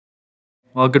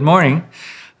Well, good morning.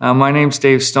 My name's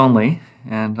Dave Stoneley,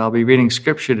 and I'll be reading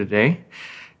scripture today.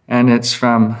 And it's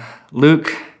from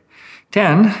Luke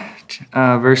 10,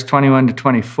 verse 21 to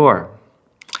 24.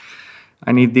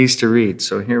 I need these to read,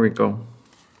 so here we go.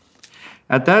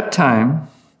 At that time,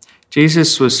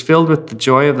 Jesus was filled with the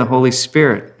joy of the Holy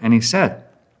Spirit, and he said,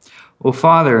 "O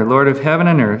Father, Lord of heaven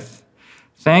and earth,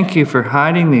 thank you for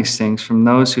hiding these things from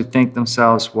those who think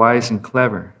themselves wise and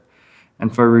clever,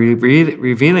 and for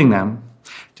revealing them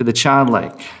to the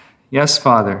childlike. Yes,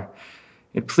 Father,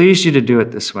 it pleased you to do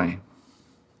it this way.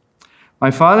 My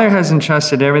Father has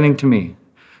entrusted everything to me.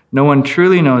 No one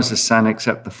truly knows the Son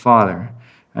except the Father,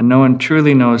 and no one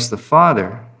truly knows the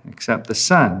Father except the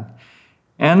Son,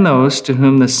 and those to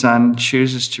whom the Son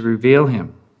chooses to reveal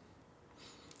him."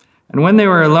 And when they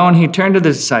were alone, he turned to the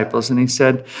disciples and he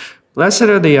said, "Blessed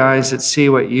are the eyes that see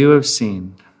what you have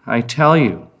seen. I tell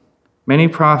you, many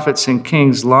prophets and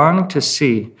kings longed to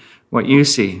see what you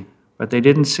see, but they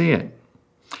didn't see it.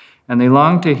 And they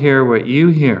longed to hear what you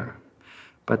hear,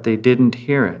 but they didn't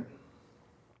hear it."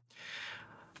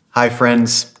 Hi,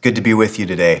 friends. Good to be with you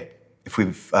today. If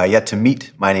we've yet to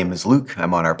meet, my name is Luke.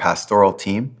 I'm on our pastoral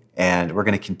team, and we're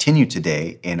going to continue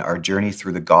today in our journey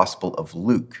through the Gospel of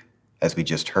Luke, as we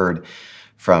just heard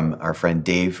from our friend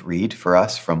Dave read for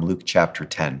us from Luke chapter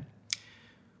 10.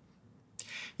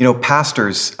 You know,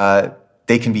 pastors,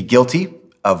 they can be guilty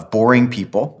of boring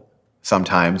people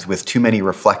sometimes with too many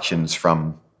reflections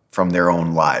from their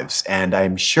own lives. And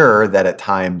I'm sure that at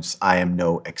times I am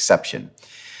no exception.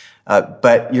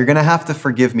 But you're going to have to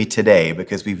forgive me today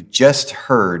because we've just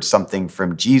heard something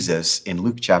from Jesus in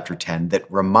Luke chapter 10 that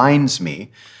reminds me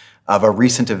of a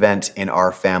recent event in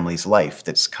our family's life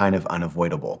that's kind of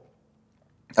unavoidable.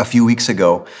 A few weeks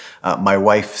ago, my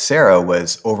wife, Sarah,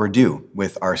 was overdue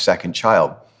with our second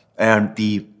child. And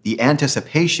the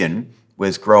anticipation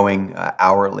was growing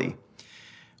hourly.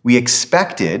 We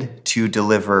expected to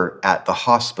deliver at the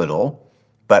hospital,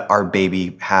 but our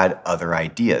baby had other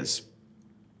ideas.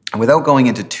 And without going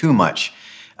into too much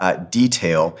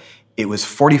detail, it was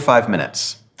 45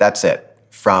 minutes, that's it,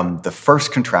 from the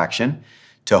first contraction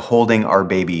to holding our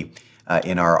baby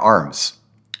in our arms.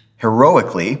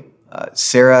 Heroically,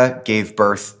 Sarah gave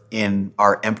birth in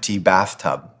our empty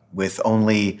bathtub with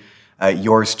only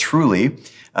yours truly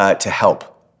to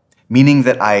help, meaning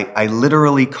that I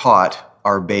literally caught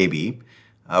our baby.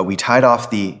 We tied off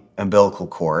the umbilical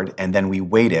cord, and then we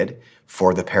waited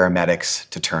for the paramedics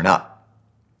to turn up.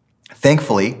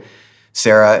 Thankfully,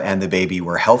 Sarah and the baby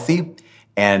were healthy,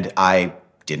 and I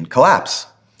didn't collapse.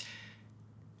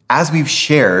 As we've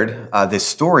shared this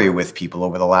story with people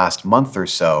over the last month or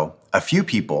so, a few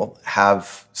people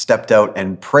have stepped out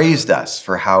and praised us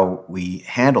for how we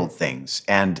handled things.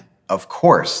 And of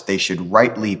course, they should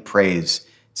rightly praise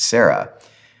Sarah.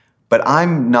 But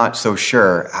I'm not so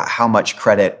sure how much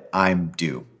credit I'm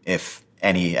due, if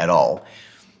any at all.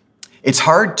 It's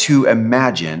hard to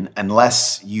imagine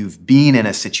unless you've been in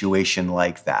a situation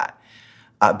like that.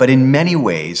 But in many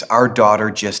ways, our daughter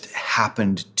just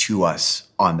happened to us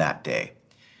on that day.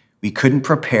 We couldn't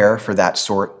prepare for that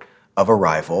sort of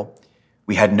arrival.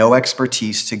 We had no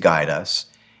expertise to guide us,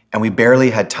 and we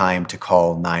barely had time to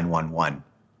call 911.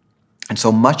 And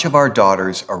so much of our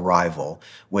daughter's arrival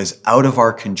was out of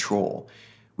our control.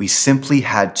 We simply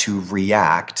had to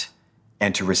react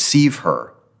and to receive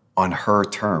her on her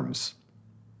terms.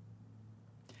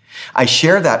 I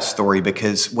share that story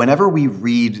because whenever we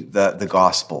read the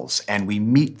Gospels and we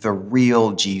meet the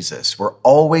real Jesus, we're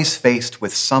always faced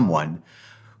with someone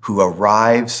who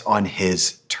arrives on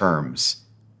his terms,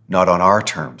 not on our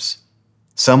terms.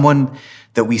 Someone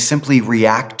that we simply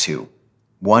react to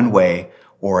one way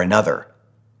or another.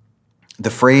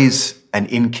 The phrase, "an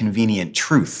inconvenient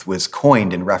truth," was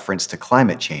coined in reference to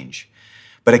climate change,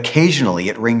 but occasionally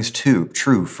it rings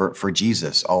true for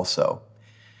Jesus also.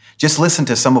 Just listen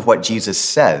to some of what Jesus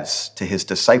says to his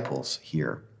disciples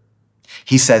here.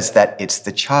 He says that it's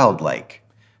the childlike,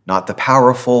 not the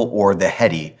powerful or the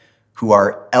heady, who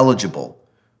are eligible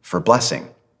for blessing.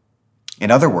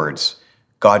 In other words,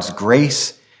 God's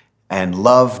grace and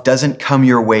love doesn't come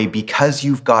your way because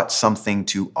you've got something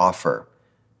to offer,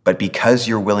 but because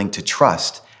you're willing to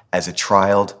trust as a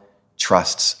child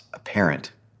trusts a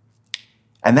parent.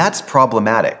 And that's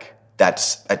problematic.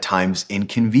 That's at times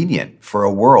inconvenient for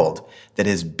a world that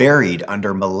is buried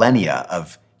under millennia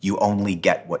of you only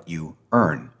get what you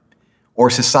earn, or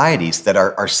societies that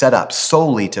are set up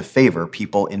solely to favor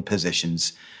people in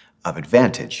positions of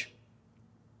advantage.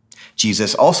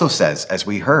 Jesus also says, as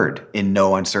we heard in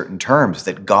no uncertain terms,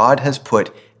 that God has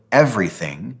put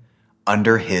everything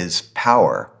under his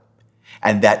power,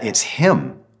 and that it's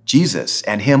him, Jesus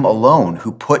and him alone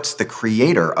who puts the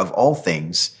creator of all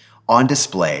things on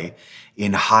display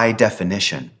in high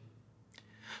definition.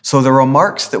 So the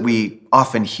remarks that we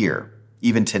often hear,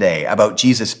 even today, about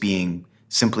Jesus being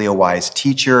simply a wise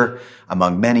teacher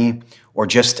among many, or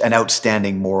just an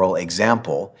outstanding moral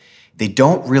example, they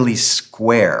don't really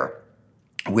square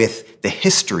with the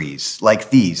histories like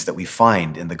these that we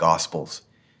find in the Gospels.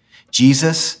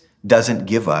 Jesus doesn't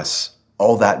give us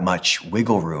all that much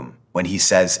wiggle room when he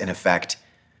says, in effect,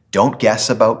 don't guess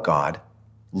about God,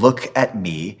 look at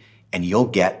me, and you'll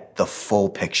get the full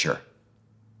picture.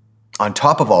 On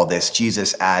top of all this,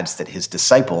 Jesus adds that his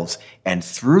disciples, and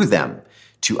through them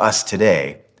to us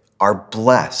today, are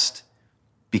blessed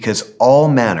because all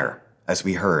manner, as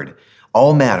we heard,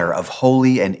 all manner of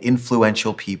holy and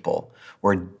influential people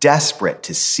were desperate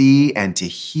to see and to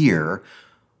hear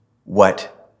what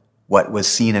was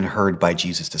seen and heard by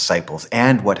Jesus' disciples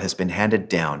and what has been handed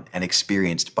down and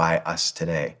experienced by us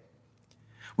today.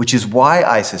 Which is why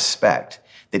I suspect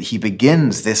that he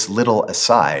begins this little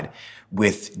aside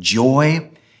with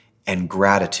joy and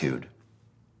gratitude.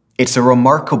 It's a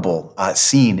remarkable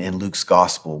scene in Luke's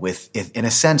gospel with, in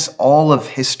a sense, all of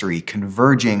history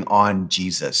converging on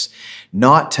Jesus.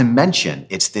 Not to mention,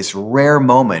 it's this rare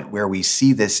moment where we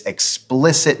see this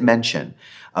explicit mention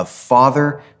of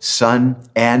Father, Son,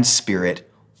 and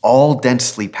Spirit, all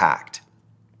densely packed,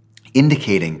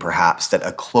 indicating perhaps that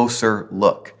a closer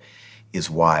look is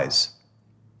wise.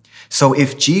 So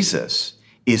if Jesus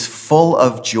is full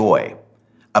of joy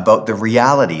about the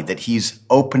reality that he's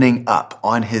opening up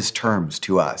on his terms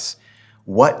to us,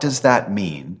 what does that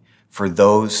mean for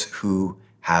those who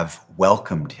have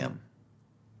welcomed him?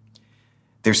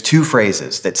 There's two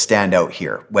phrases that stand out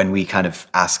here when we kind of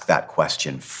ask that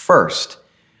question. First,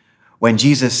 when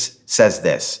Jesus says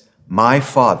this, "My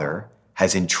Father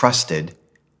has entrusted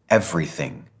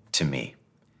everything to me."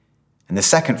 And the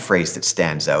second phrase that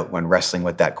stands out when wrestling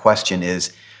with that question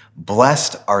is,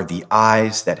 "Blessed are the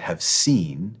eyes that have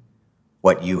seen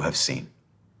what you have seen."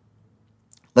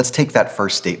 Let's take that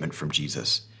first statement from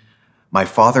Jesus. My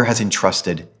Father has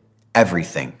entrusted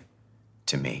everything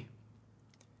to me.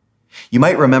 You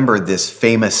might remember this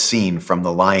famous scene from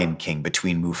The Lion King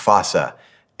between Mufasa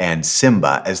and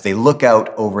Simba as they look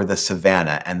out over the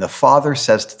savannah and the father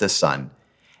says to the son,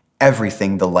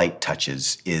 "Everything the light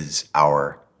touches is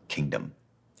our kingdom."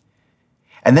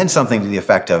 And then something to the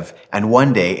effect of, "And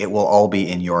one day it will all be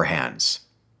in your hands."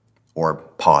 Or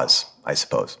pause, I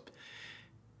suppose.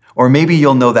 Or maybe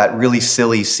you'll know that really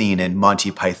silly scene in Monty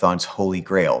Python's Holy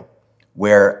Grail,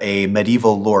 where a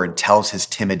medieval lord tells his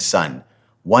timid son,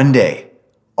 "One day,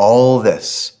 all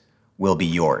this will be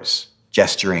yours,"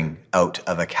 gesturing out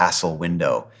of a castle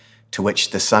window, to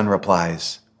which the son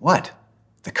replies, "What,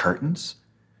 the curtains?"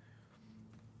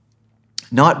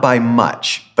 Not by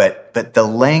much, but the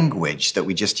language that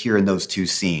we just hear in those two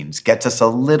scenes gets us a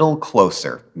little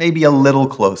closer, maybe a little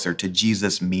closer to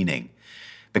Jesus' meaning,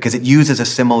 because it uses a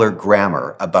similar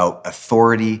grammar about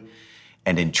authority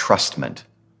and entrustment.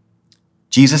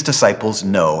 Jesus' disciples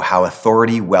know how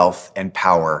authority, wealth, and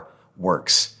power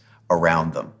works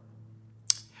around them,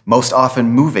 most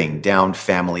often moving down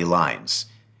family lines.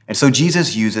 And so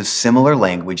Jesus uses similar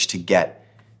language to get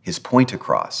his point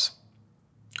across.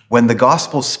 When the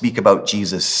Gospels speak about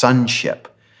Jesus' sonship,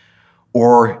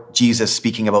 or Jesus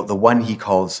speaking about the one he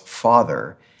calls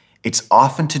Father, it's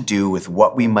often to do with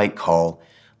what we might call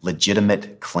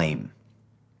legitimate claim.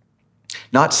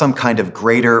 Not some kind of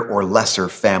greater or lesser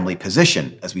family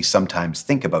position, as we sometimes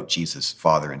think about Jesus,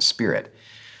 Father, and Spirit.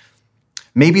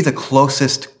 Maybe the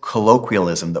closest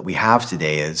colloquialism that we have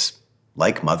today is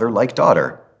like mother, like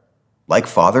daughter, like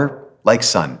father, like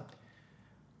son.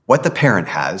 What the parent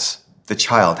has, the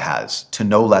child has, to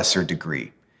no lesser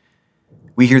degree.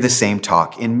 We hear the same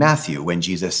talk in Matthew when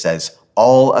Jesus says,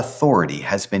 "All authority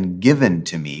has been given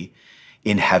to me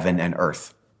in heaven and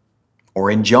earth."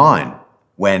 Or in John,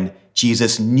 when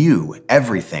Jesus knew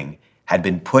everything had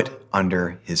been put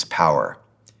under his power.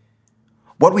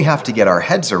 What we have to get our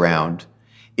heads around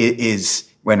is,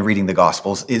 when reading the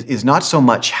Gospels, is not so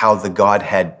much how the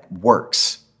Godhead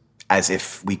works, as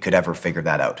if we could ever figure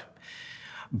that out.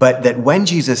 But that when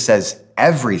Jesus says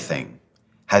everything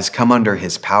has come under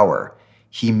his power,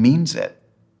 he means it.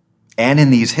 And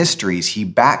in these histories, he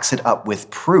backs it up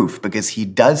with proof because he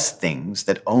does things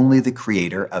that only the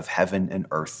creator of heaven and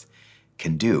earth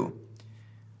can do.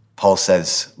 Paul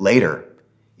says later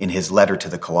in his letter to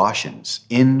the Colossians,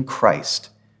 in Christ,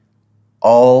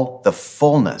 all the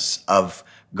fullness of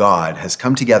God has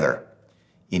come together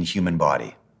in human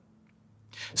body.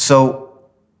 So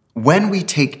when we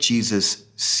take Jesus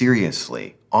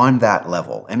seriously on that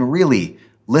level and really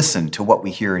listen to what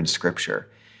we hear in Scripture,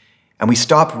 and we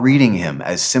stop reading him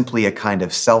as simply a kind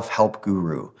of self-help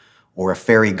guru or a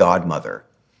fairy godmother,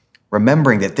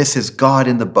 remembering that this is God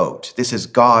in the boat, this is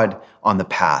God on the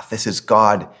path, this is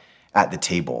God at the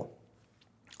table,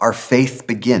 our faith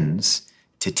begins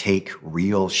to take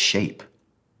real shape.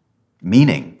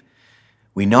 Meaning,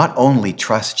 we not only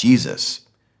trust Jesus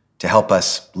to help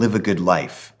us live a good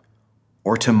life,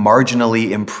 or to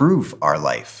marginally improve our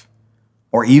life,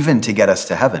 or even to get us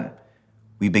to heaven.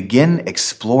 We begin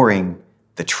exploring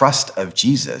the trust of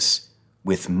Jesus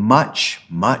with much,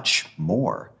 much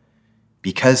more.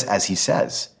 Because as he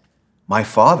says, my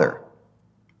Father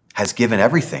has given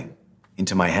everything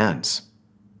into my hands.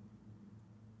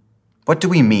 What do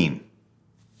we mean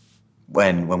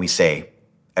when we say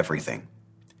everything?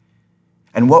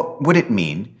 And what would it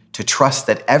mean to trust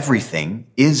that everything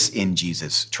is in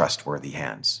Jesus' trustworthy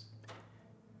hands?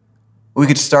 We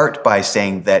could start by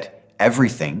saying that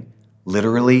everything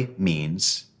literally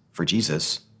means, for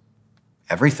Jesus,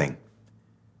 everything.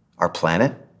 Our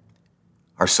planet,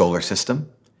 our solar system,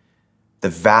 the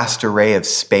vast array of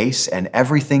space and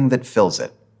everything that fills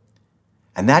it.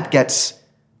 And that gets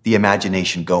the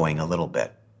imagination going a little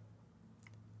bit.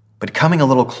 But coming a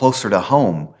little closer to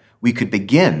home, we could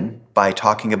begin by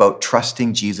talking about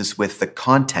trusting Jesus with the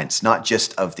contents, not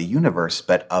just of the universe,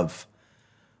 but of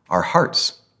our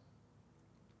hearts.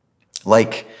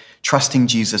 Like trusting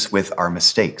Jesus with our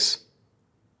mistakes,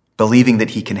 believing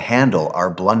that he can handle our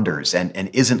blunders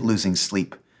and isn't losing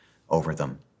sleep over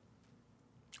them.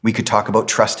 We could talk about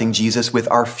trusting Jesus with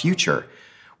our future,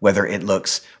 whether it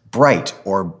looks bright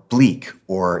or bleak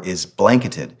or is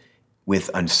blanketed with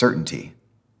uncertainty.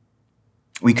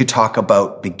 We could talk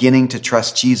about beginning to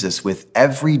trust Jesus with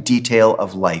every detail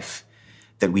of life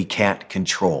that we can't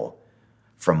control,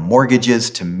 from mortgages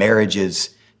to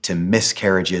marriages to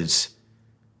miscarriages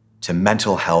to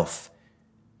mental health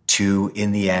to,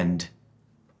 in the end,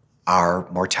 our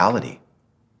mortality.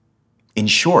 In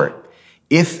short,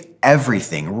 if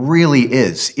everything really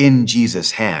is in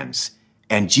Jesus' hands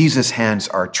and Jesus' hands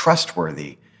are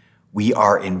trustworthy, we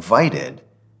are invited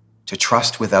to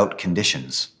trust without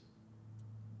conditions.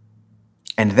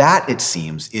 And that, it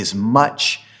seems, is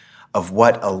much of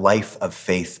what a life of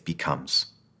faith becomes.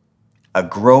 A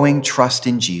growing trust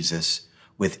in Jesus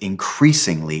with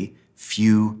increasingly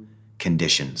few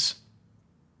conditions.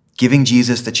 Giving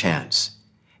Jesus the chance,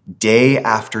 day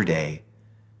after day,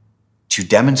 to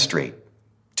demonstrate,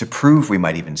 to prove, we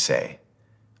might even say,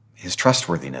 his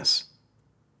trustworthiness.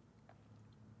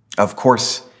 Of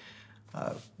course,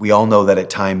 we all know that at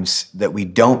times that we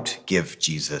don't give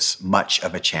Jesus much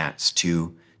of a chance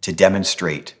to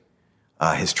demonstrate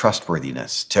his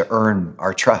trustworthiness, to earn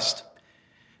our trust,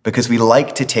 because we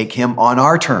like to take him on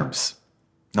our terms,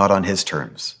 not on his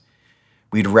terms.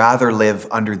 We'd rather live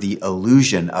under the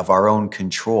illusion of our own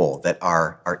control, that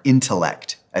our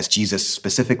intellect, as Jesus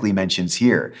specifically mentions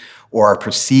here, or our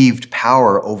perceived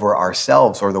power over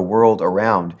ourselves or the world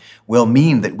around will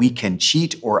mean that we can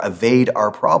cheat or evade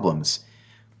our problems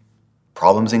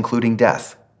including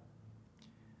death.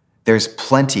 There's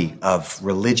plenty of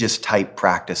religious type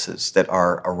practices that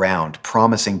are around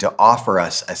promising to offer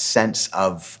us a sense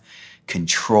of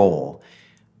control.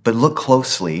 But look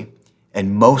closely,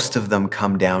 and most of them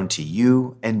come down to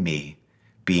you and me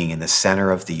being in the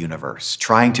center of the universe,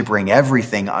 trying to bring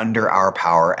everything under our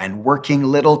power and working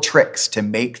little tricks to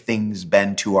make things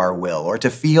bend to our will, or to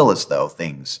feel as though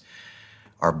things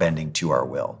are bending to our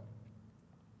will.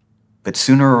 But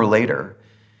sooner or later,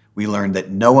 we learn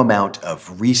that no amount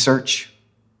of research,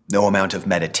 no amount of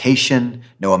meditation,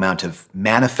 no amount of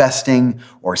manifesting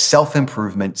or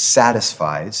self-improvement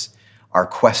satisfies our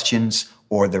questions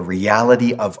or the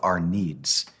reality of our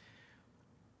needs.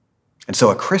 And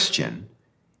so a Christian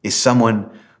is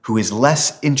someone who is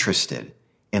less interested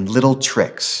in little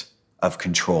tricks of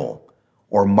control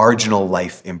or marginal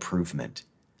life improvement,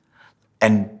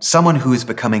 and someone who is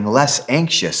becoming less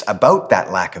anxious about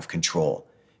that lack of control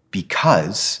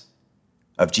because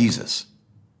of Jesus.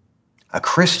 A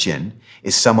Christian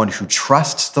is someone who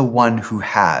trusts the one who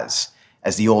has,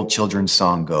 as the old children's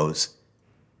song goes,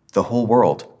 the whole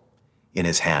world in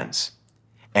his hands,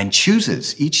 and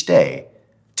chooses each day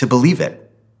to believe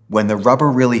it when the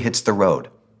rubber really hits the road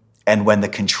and when the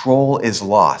control is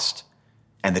lost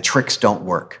and the tricks don't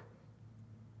work.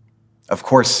 Of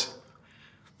course,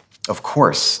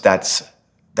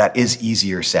 that is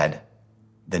easier said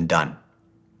than done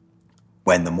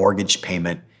when the mortgage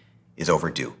payment is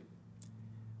overdue,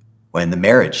 when the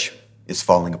marriage is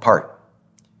falling apart,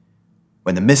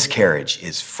 when the miscarriage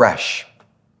is fresh,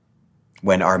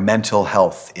 when our mental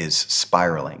health is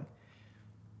spiraling.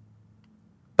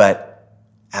 But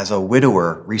as a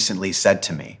widower recently said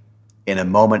to me in a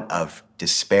moment of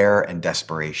despair and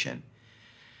desperation,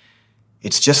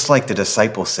 it's just like the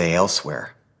disciples say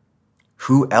elsewhere.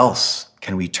 Who else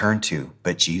can we turn to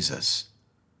but Jesus?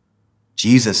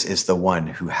 Jesus is the one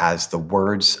who has the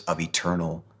words of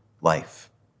eternal life.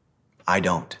 I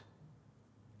don't.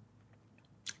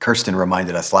 Kirsten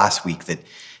reminded us last week that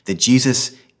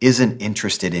Jesus isn't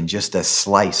interested in just a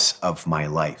slice of my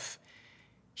life.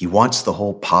 He wants the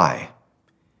whole pie.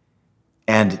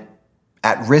 And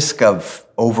at risk of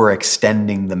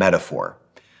overextending the metaphor,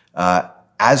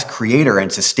 as creator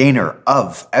and sustainer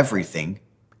of everything,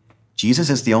 Jesus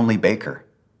is the only baker.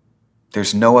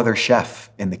 There's no other chef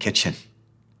in the kitchen.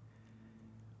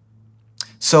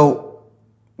 So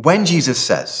when Jesus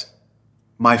says,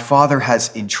 "My Father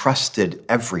has entrusted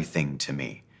everything to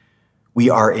me," we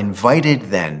are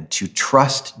invited then to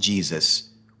trust Jesus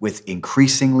with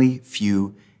increasingly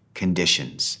few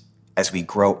conditions as we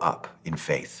grow up in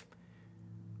faith.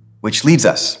 Which leads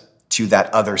us to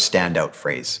that other standout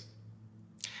phrase.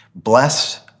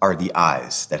 Blessed are the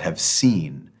eyes that have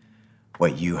seen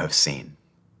what you have seen.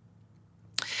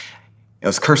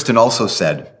 As Kirsten also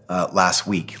said last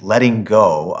week, letting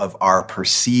go of our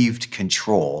perceived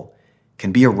control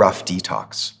can be a rough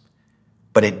detox,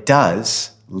 but it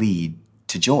does lead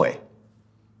to joy.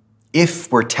 If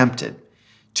we're tempted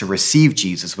to receive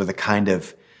Jesus with a kind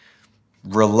of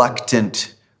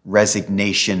reluctant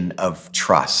resignation of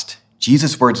trust,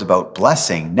 Jesus' words about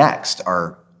blessing next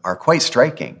are quite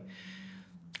striking.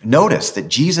 Notice that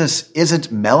Jesus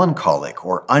isn't melancholic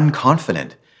or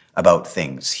unconfident about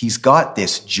things. He's got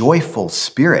this joyful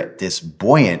spirit, this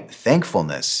buoyant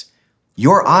thankfulness.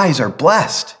 Your eyes are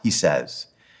blessed, he says.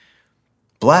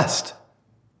 Blessed.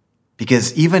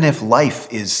 Because even if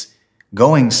life is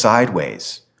going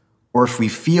sideways, or if we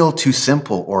feel too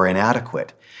simple or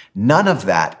inadequate, none of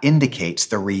that indicates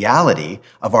the reality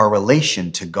of our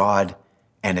relation to God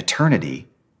and eternity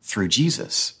through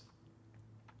Jesus.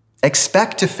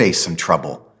 Expect to face some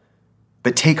trouble,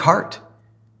 but take heart.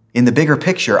 In the bigger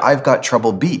picture, I've got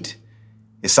trouble beat,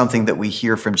 is something that we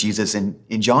hear from Jesus in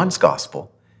John's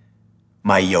gospel.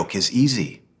 My yoke is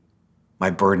easy. My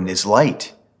burden is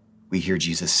light, we hear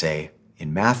Jesus say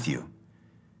in Matthew.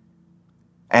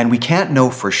 And we can't know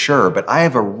for sure, but I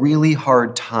have a really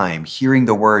hard time hearing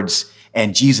the words,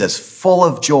 "and Jesus full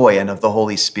of joy and of the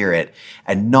Holy Spirit,"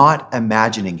 and not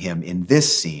imagining him in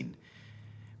this scene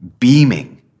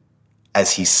beaming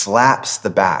as he slaps the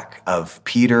back of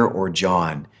Peter or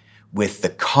John with the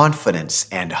confidence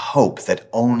and hope that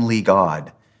only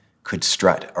God could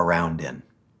strut around in.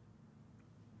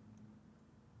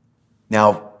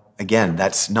 Now, again,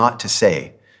 that's not to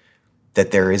say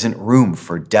that there isn't room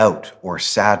for doubt or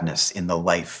sadness in the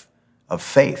life of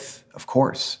faith, of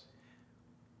course.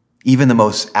 Even the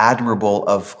most admirable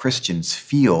of Christians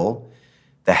feel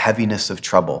the heaviness of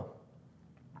trouble.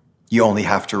 You only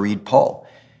have to read Paul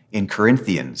in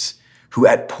Corinthians, who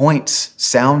at points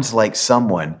sounds like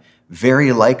someone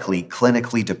very likely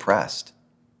clinically depressed.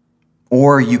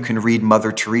 Or you can read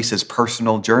Mother Teresa's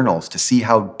personal journals to see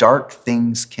how dark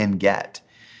things can get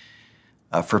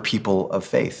for people of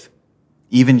faith.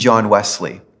 Even John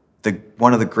Wesley,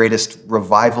 one of the greatest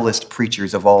revivalist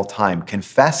preachers of all time,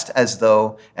 confessed as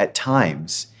though at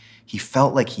times he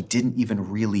felt like he didn't even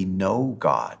really know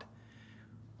God.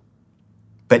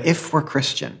 But if we're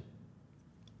Christian,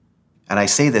 and I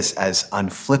say this as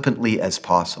unflippantly as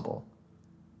possible,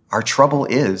 our trouble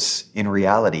is, in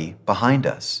reality, behind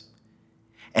us.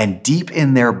 And deep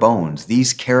in their bones,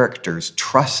 these characters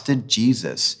trusted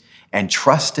Jesus and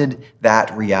trusted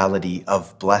that reality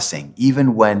of blessing,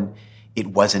 even when it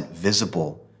wasn't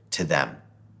visible to them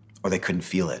or they couldn't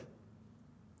feel it.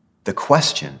 The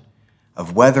question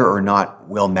of whether or not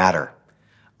will matter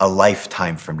a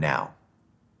lifetime from now,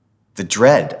 the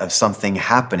dread of something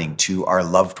happening to our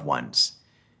loved ones,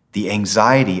 the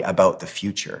anxiety about the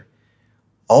future,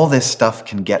 all this stuff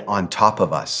can get on top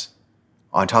of us,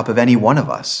 on top of any one of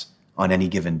us on any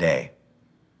given day.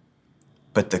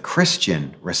 But the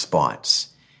Christian response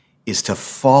is to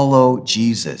follow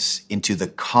Jesus into the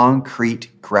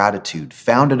concrete gratitude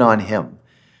founded on him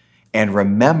and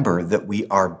remember that we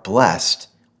are blessed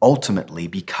ultimately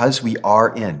because we are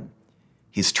in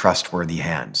his trustworthy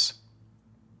hands.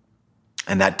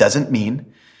 And that doesn't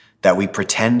mean that we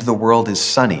pretend the world is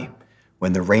sunny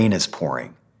when the rain is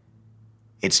pouring.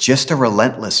 It's just a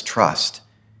relentless trust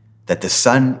that the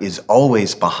sun is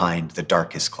always behind the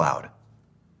darkest cloud,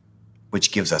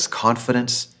 which gives us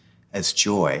confidence as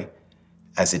joy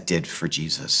as it did for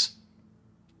Jesus.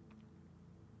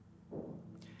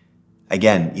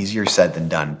 Again, easier said than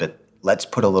done, but let's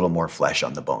put a little more flesh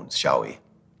on the bones, shall we?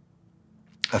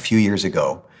 A few years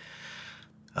ago,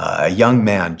 a young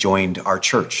man joined our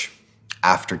church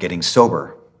after getting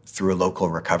sober through a local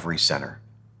recovery center.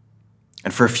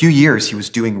 And for a few years, he was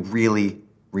doing really,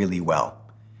 really well.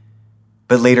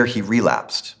 But later he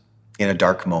relapsed in a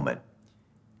dark moment.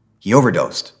 He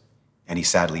overdosed and he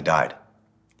sadly died.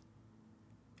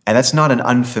 And that's not an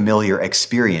unfamiliar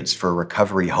experience for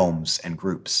recovery homes and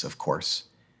groups, of course.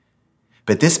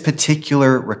 But this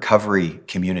particular recovery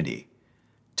community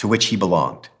to which he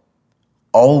belonged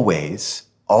always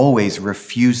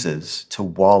refuses to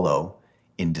wallow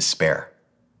in despair.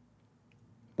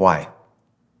 Why?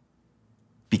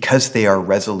 Because they are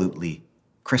resolutely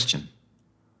Christian.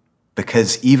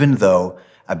 Because even though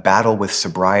a battle with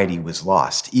sobriety was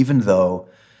lost, even though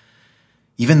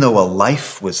a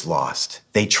life was lost,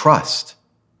 they trust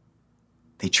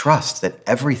that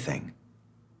everything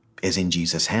is in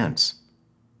Jesus' hands.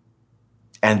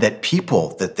 And that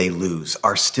people that they lose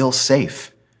are still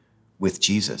safe with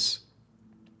Jesus.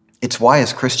 It's why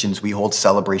as Christians we hold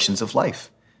celebrations of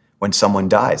life when someone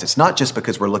dies. It's not just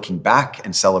because we're looking back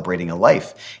and celebrating a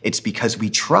life. It's because we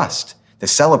trust the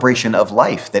celebration of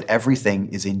life, that everything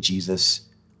is in Jesus'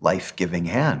 life-giving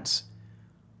hands.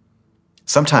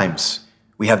 Sometimes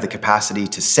we have the capacity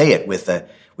to say it with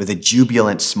a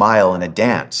jubilant smile and a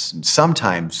dance. And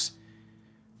sometimes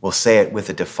we'll say it with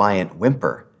a defiant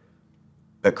whimper.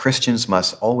 But Christians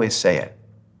must always say it.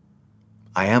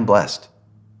 I am blessed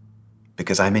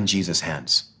because I'm in Jesus'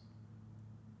 hands.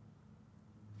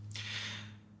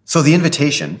 So the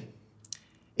invitation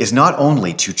is not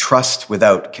only to trust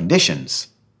without conditions,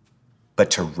 but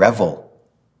to revel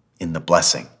in the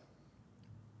blessing.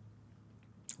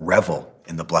 Revel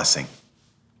in the blessing.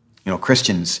 You know,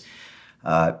 Christians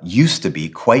used to be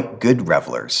quite good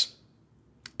revelers,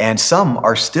 and some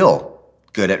are still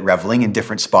good at reveling in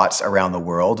different spots around the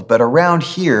world, but around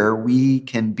here we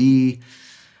can be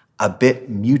a bit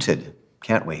muted,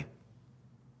 can't we?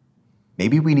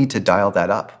 Maybe we need to dial that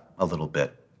up a little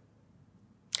bit.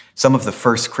 Some of the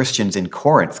first Christians in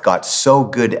Corinth got so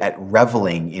good at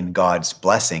reveling in God's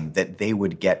blessing that they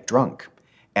would get drunk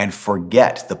and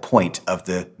forget the point of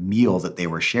the meal that they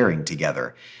were sharing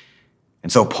together.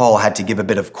 And so Paul had to give a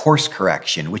bit of course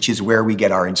correction, which is where we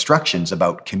get our instructions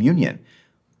about communion.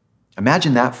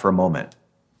 Imagine that for a moment.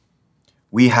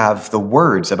 We have the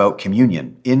words about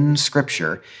communion in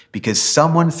Scripture because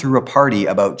someone threw a party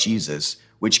about Jesus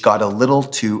which got a little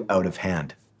too out of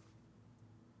hand.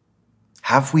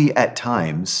 Have we at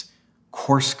times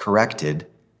course corrected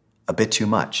a bit too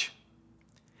much?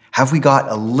 Have we got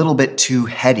a little bit too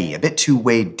heady, a bit too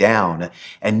weighed down,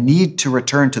 and need to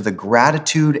return to the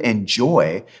gratitude and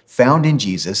joy found in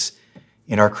Jesus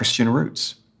in our Christian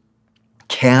roots?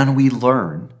 Can we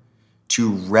learn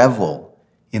to revel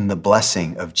in the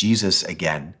blessing of Jesus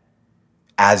again,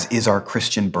 as is our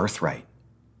Christian birthright?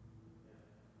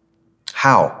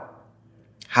 How?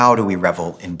 How do we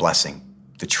revel in blessing,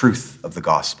 the truth of the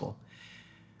gospel?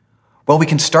 Well, we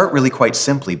can start really quite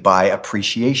simply by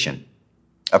appreciation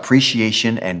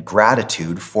and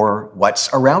gratitude for what's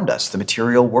around us, the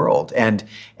material world, and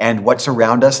what's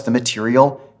around us, the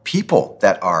material people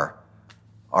that are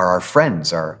our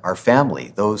friends, our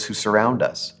family, those who surround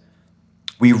us.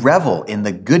 We revel in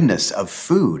the goodness of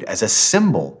food as a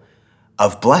symbol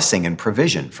of blessing and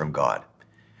provision from God.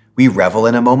 We revel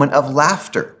in a moment of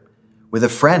laughter with a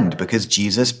friend because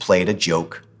Jesus played a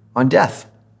joke on death.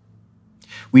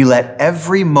 We let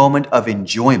every moment of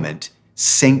enjoyment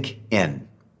sink in.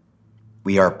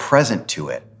 We are present to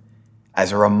it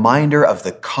as a reminder of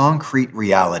the concrete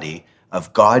reality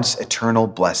of God's eternal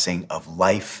blessing of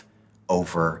life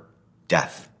over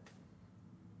death.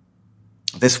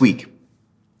 This week,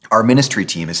 our ministry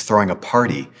team is throwing a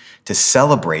party to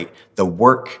celebrate the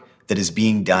work that is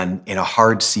being done in a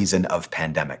hard season of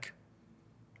pandemic.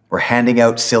 We're handing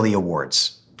out silly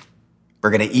awards.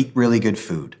 We're going to eat really good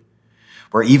food.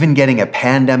 We're even getting a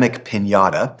pandemic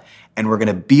piñata, and we're going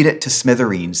to beat it to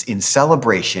smithereens in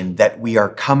celebration that we are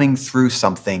coming through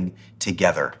something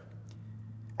together.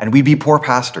 And we'd be poor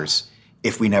pastors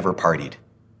if we never partied.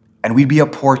 And we'd be a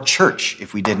poor church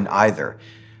if we didn't either.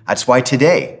 That's why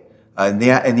today, in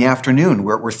the afternoon,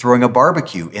 we're throwing a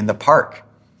barbecue in the park.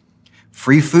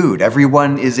 Free food,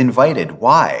 everyone is invited.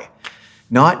 Why?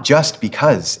 Not just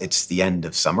because it's the end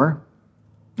of summer,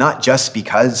 not just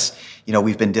because,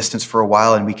 we've been distanced for a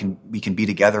while and we can be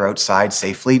together outside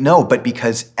safely. No, but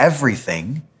because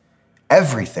everything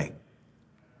is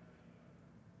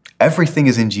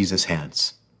in Jesus'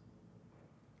 hands.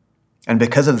 And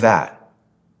because of that,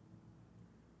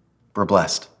 we're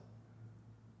blessed.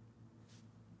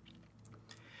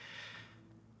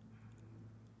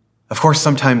 Of course,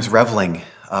 sometimes reveling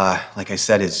like I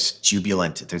said, is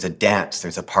jubilant. There's a dance,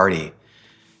 there's a party.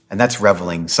 And that's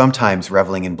reveling. Sometimes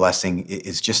reveling in blessing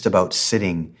is just about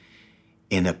sitting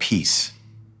in a peace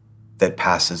that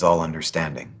passes all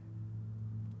understanding.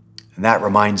 And that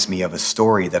reminds me of a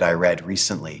story that I read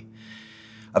recently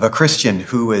of a Christian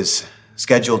who was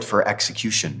scheduled for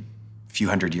execution a few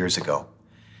hundred years ago.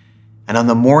 And on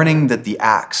the morning that the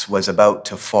axe was about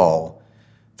to fall,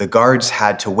 the guards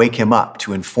had to wake him up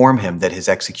to inform him that his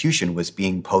execution was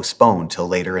being postponed till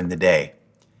later in the day.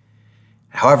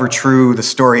 However true the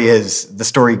story is, the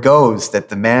story goes that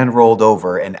the man rolled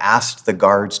over and asked the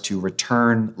guards to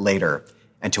return later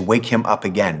and to wake him up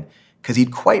again, because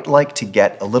he'd quite like to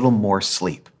get a little more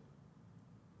sleep.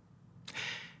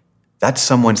 That's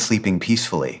someone sleeping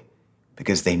peacefully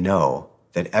because they know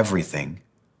that everything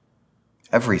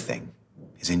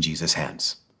is in Jesus'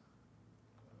 hands.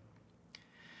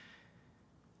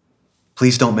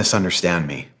 Please don't misunderstand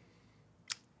me.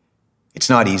 It's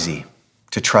not easy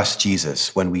to trust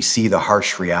Jesus when we see the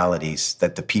harsh realities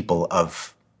that the people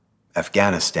of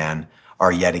Afghanistan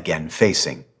are yet again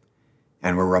facing.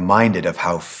 And we're reminded of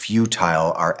how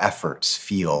futile our efforts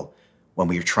feel when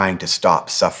we are trying to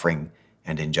stop suffering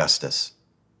and injustice.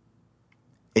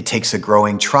 It takes a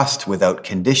growing trust without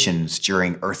conditions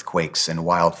during earthquakes and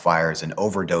wildfires and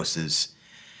overdoses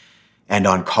and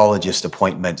oncologist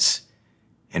appointments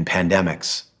and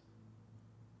pandemics.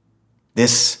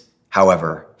 This,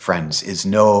 however, friends, is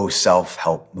no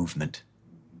self-help movement.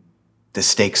 The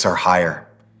stakes are higher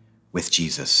with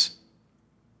Jesus.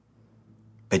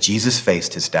 But Jesus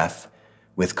faced his death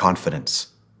with confidence.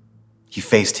 He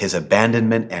faced his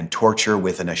abandonment and torture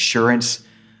with an assurance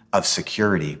of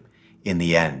security in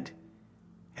the end.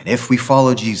 And if we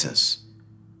follow Jesus,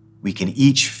 we can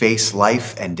each face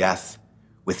life and death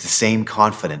with the same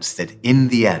confidence that in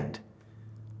the end,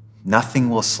 nothing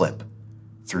will slip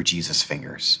through Jesus'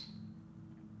 fingers.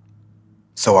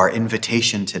 So our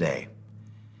invitation today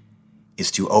is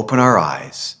to open our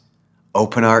eyes,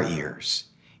 open our ears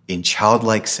in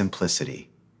childlike simplicity,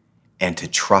 and to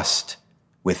trust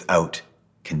without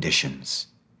conditions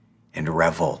and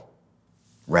revel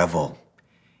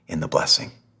in the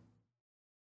blessing.